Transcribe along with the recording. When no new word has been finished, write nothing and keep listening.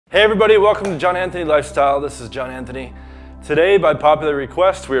Hey everybody, welcome to John Anthony Lifestyle. This is John Anthony. Today, by popular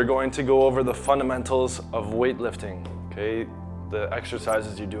request, we are going to go over the fundamentals of weightlifting, okay? The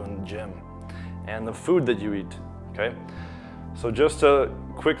exercises you do in the gym and the food that you eat, okay? So just a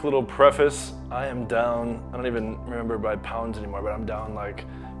quick little preface, I am down, I don't even remember by pounds anymore, but I'm down like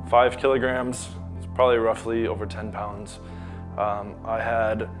 5 kilograms. It's probably roughly over 10 pounds. I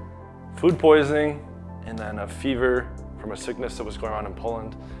had food poisoning and then a fever from a sickness that was going around in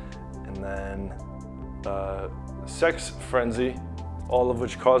Poland, and then sex frenzy, all of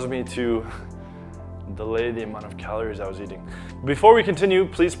which caused me to delay the amount of calories I was eating. Before we continue,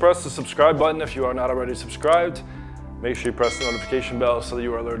 please press the subscribe button if you are not already subscribed. Make sure you press the notification bell so that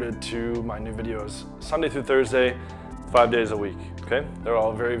you are alerted to my new videos Sunday through Thursday, 5 days a week, okay? They're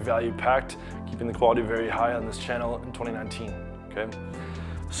all very value packed, keeping the quality very high on this channel in 2019, okay?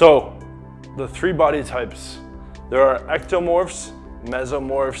 So, the 3 body types. There are ectomorphs,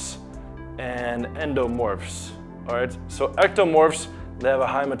 mesomorphs, and endomorphs, all right? So ectomorphs, they have a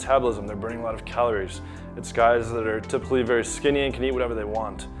high metabolism. They're burning a lot of calories. It's guys that are typically very skinny and can eat whatever they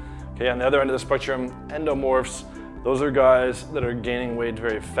want. Okay, on the other end of the spectrum, endomorphs, those are guys that are gaining weight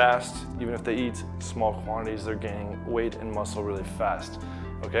very fast. Even if they eat small quantities, they're gaining weight and muscle really fast,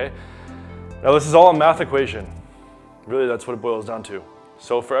 okay? Now this is all a math equation. Really, that's what it boils down to.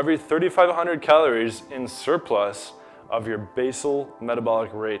 So for every 3,500 calories in surplus of your basal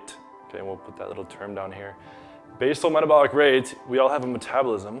metabolic rate, okay, we'll put that little term down here. Basal metabolic rate, we all have a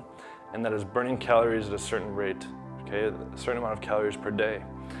metabolism, and that is burning calories at a certain rate, okay, a certain amount of calories per day.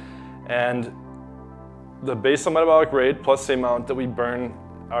 And the basal metabolic rate plus the amount that we burn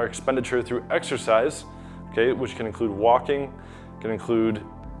our expenditure through exercise, okay, which can include walking, can include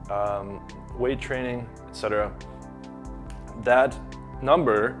weight training, etc. That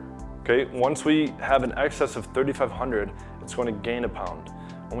number, okay, once we have an excess of 3,500, it's going to gain a pound.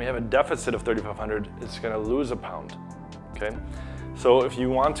 When we have a deficit of 3,500, it's going to lose a pound, okay? So if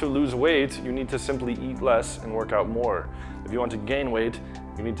you want to lose weight, you need to simply eat less and work out more. If you want to gain weight,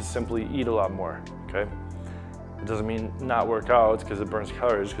 you need to simply eat a lot more, okay? It doesn't mean not work out because it burns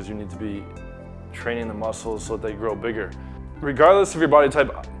calories, because you need to be training the muscles so that they grow bigger. Regardless of your body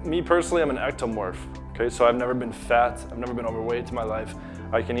type, me personally, I'm an ectomorph. Okay, so I've never been fat, I've never been overweight in my life.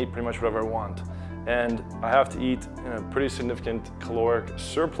 I can eat pretty much whatever I want. And I have to eat in a pretty significant caloric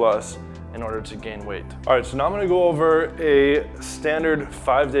surplus in order to gain weight. All right, so now I'm gonna go over a standard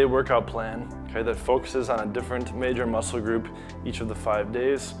 5-day workout plan, okay, that focuses on a different major muscle group each of the 5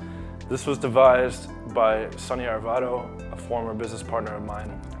 days. This was devised by Sonny Arvado, a former business partner of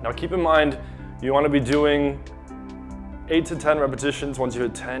mine. Now keep in mind, you wanna be doing 8 to 10 repetitions. Once you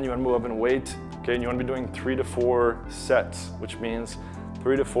hit 10, you wanna move up in weight. Okay, and you want to be doing 3 to 4 sets, which means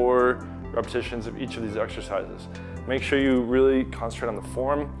 3 to 4 repetitions of each of these exercises. Make sure you really concentrate on the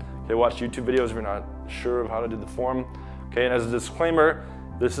form. Okay, watch YouTube videos if you're not sure of how to do the form. Okay, and as a disclaimer,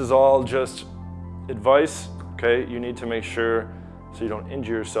 this is all just advice. Okay, you need to make sure so you don't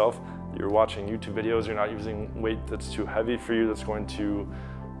injure yourself. You're watching YouTube videos, you're not using weight that's too heavy for you, that's going to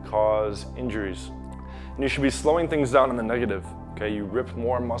cause injuries. And you should be slowing things down in the negative. Okay, you rip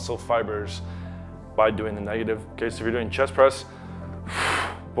more muscle fibers by doing the negative. Okay, so if you're doing chest press,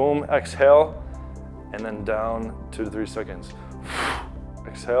 boom, exhale, and then down 2 to 3 seconds.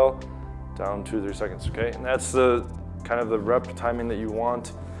 Exhale, down 2 to 3 seconds, okay? And that's the kind of the rep timing that you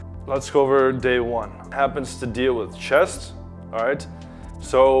want. Let's go over day 1. Happens to deal with chest, all right?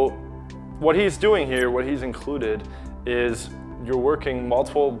 So what he's doing here, what he's included is you're working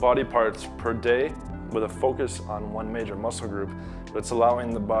multiple body parts per day with a focus on one major muscle group, but it's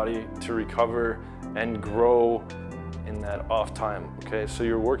allowing the body to recover and grow in that off time, okay? So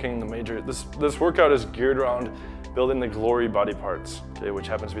you're working the major, this workout is geared around building the glory body parts, okay, which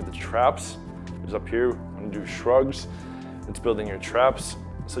happens to be the traps, which is up here. When you do shrugs, it's building your traps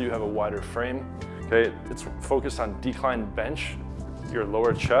so you have a wider frame, okay? It's focused on decline bench, your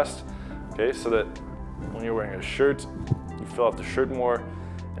lower chest, okay? So that when you're wearing a shirt, you fill out the shirt more.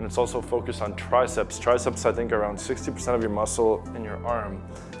 And it's also focused on triceps. Triceps, I think, are around 60% of your muscle in your arm.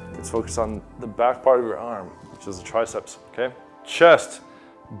 It's focused on the back part of your arm, which is the triceps, okay? Chest,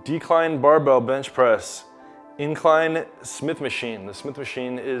 decline barbell bench press, incline Smith machine. The Smith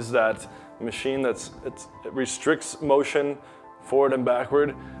machine is that machine it restricts motion forward and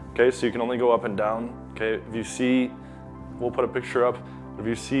backward, okay? So you can only go up and down, okay? If you see, we'll put a picture up, if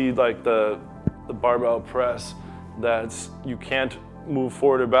you see like the barbell press, you can't move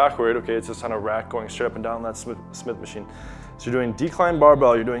forward or backward, okay, it's just on a rack going straight up and down, that's Smith machine. So you're doing decline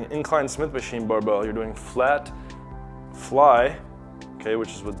barbell, you're doing incline Smith machine barbell, you're doing flat fly, okay, which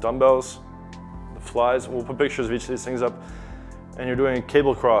is with dumbbells, the flies. We'll put pictures of each of these things up. and you're doing a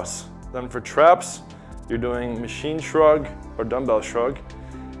cable cross. Then for traps, you're doing machine shrug or dumbbell shrug.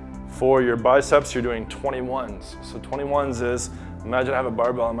 For your biceps, you're doing 21s. So 21s is, imagine I have a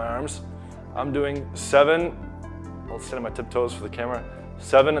barbell on my arms. I'm doing 7, I'll sit on my tiptoes for the camera,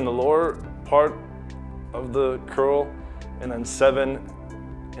 7 in the lower part of the curl, and then 7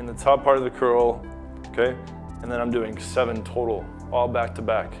 in the top part of the curl, okay? And then I'm doing 7 total, all back to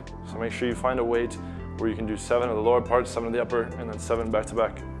back. So make sure you find a weight where you can do 7 of the lower part, 7 of the upper, and then 7 back to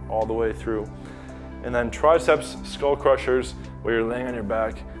back all the way through. And then triceps, skull crushers, where you're laying on your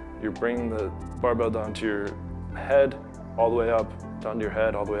back, you're bringing the barbell down to your head, all the way up, down to your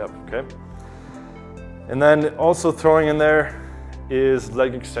head, all the way up, okay? And then also throwing in there is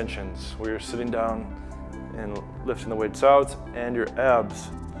leg extensions, where you're sitting down and lifting the weights out, and your abs.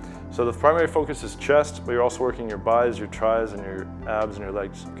 So the primary focus is chest, but you're also working your bis, your tris, and your abs and your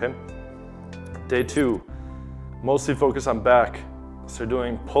legs, okay? Day 2, mostly focus on back. So you're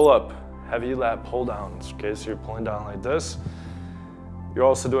doing pull-up, heavy lat pull-downs, okay? So you're pulling down like this. You're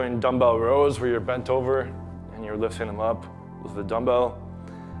also doing dumbbell rows, where you're bent over and you're lifting them up with the dumbbell.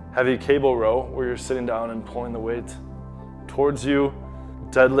 Heavy cable row, where you're sitting down and pulling the weight towards you.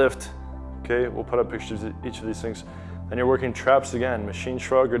 Deadlift, okay? We'll put up pictures of each of these things. Then you're working traps again, machine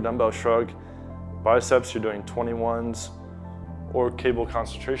shrug or dumbbell shrug. Biceps, you're doing 21s or cable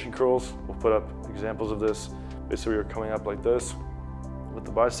concentration curls. We'll put up examples of this. Basically, you're coming up like this with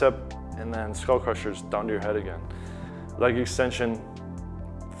the bicep, and then skull crushers down to your head again. Leg extension,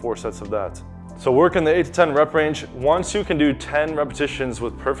 4 sets of that. So work in the 8 to 10 rep range. Once you can do 10 repetitions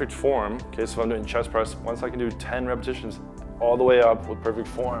with perfect form, okay, so if I'm doing chest press, once I can do 10 repetitions all the way up with perfect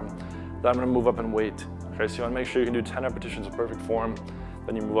form, then I'm gonna move up in weight. Okay, so you wanna make sure you can do 10 repetitions with perfect form,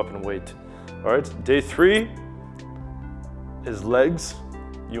 then you move up in weight. All right, day 3 is legs.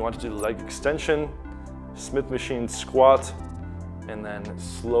 You want to do leg extension, Smith machine squat, and then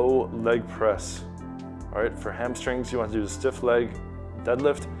slow leg press. All right, for hamstrings, you want to do the stiff leg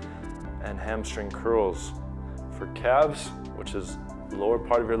deadlift and hamstring curls. For calves, which is the lower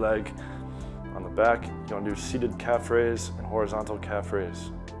part of your leg on the back, you want to do seated calf raise and horizontal calf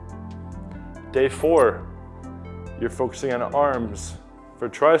raise. Day 4, you're focusing on arms. For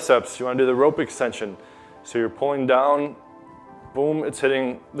triceps, you want to do the rope extension. So you're pulling down, boom, it's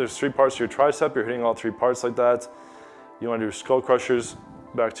hitting, there's 3 parts to your tricep, you're hitting all 3 parts like that. You want to do skull crushers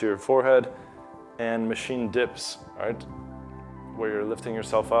back to your forehead and machine dips, all right? Where you're lifting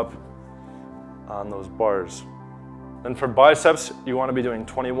yourself up on those bars. Then for biceps, you want to be doing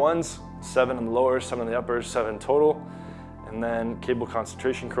 21s, 7 in the lower, 7 in the upper, 7 total. And then cable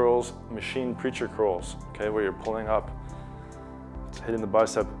concentration curls, machine preacher curls, okay, where you're pulling up, it's hitting the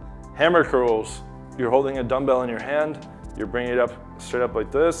bicep. Hammer curls, you're holding a dumbbell in your hand, you're bringing it up straight up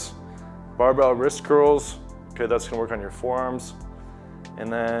like this. Barbell wrist curls, okay, that's gonna work on your forearms. And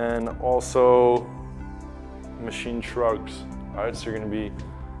then also machine shrugs, all right, so you're gonna be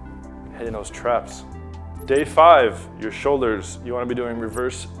hitting those traps. Day 5, your shoulders, you wanna be doing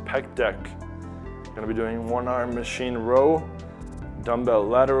reverse pec deck. You're gonna be doing 1-arm machine row, dumbbell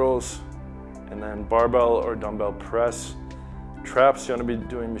laterals, and then barbell or dumbbell press. Traps, you wanna be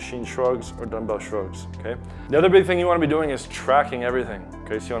doing machine shrugs or dumbbell shrugs, okay? The other big thing you wanna be doing is tracking everything,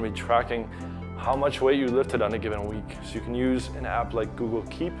 okay? So you wanna be tracking how much weight you lifted on a given week. So you can use an app like Google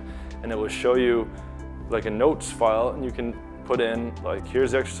Keep, and it will show you like a notes file, and you can put in like,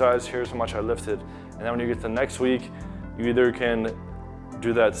 here's the exercise, here's how much I lifted. And then when you get to the next week, you either can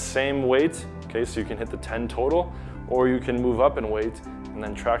do that same weight, okay, so you can hit the 10 total, or you can move up in weight and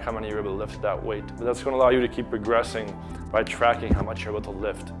then track how many you're able to lift at that weight. But that's gonna allow you to keep progressing by tracking how much you're able to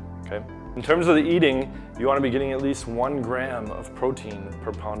lift, okay? In terms of the eating, you wanna be getting at least 1 gram of protein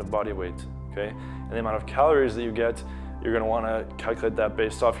per pound of body weight, okay? And the amount of calories that you get, you're gonna wanna calculate that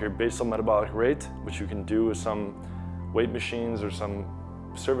based off your basal metabolic rate, which you can do with some weight machines or some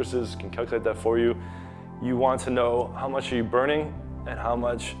services can calculate that for you. You want to know how much are you burning and how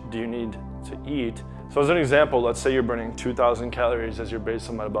much do you need to eat. So as an example, let's say you're burning 2,000 calories as your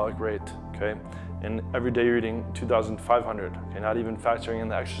basal metabolic rate, okay? And every day you're eating 2,500, okay? Not even factoring in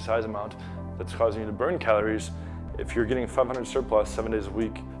the exercise amount that's causing you to burn calories. If you're getting 500 surplus 7 days a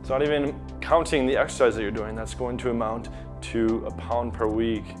week, it's not even counting the exercise that you're doing, that's going to amount to a pound per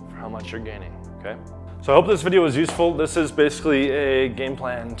week for how much you're gaining, okay? So I hope this video was useful. This is basically a game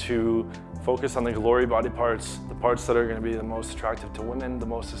plan to focus on the glory body parts, the parts that are gonna be the most attractive to women, the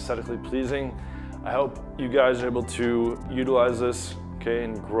most aesthetically pleasing. I hope you guys are able to utilize this, okay,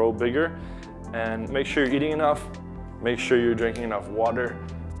 and grow bigger. And make sure you're eating enough, make sure you're drinking enough water,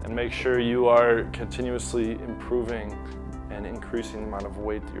 and make sure you are continuously improving and increasing the amount of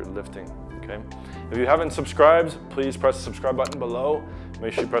weight that you're lifting. okay? If you haven't subscribed, please press the subscribe button below.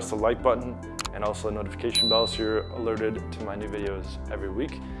 Make sure you press the like button and also the notification bell so you're alerted to my new videos every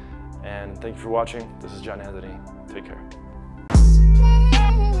week. And thank you for watching. This is John Anthony. Take care.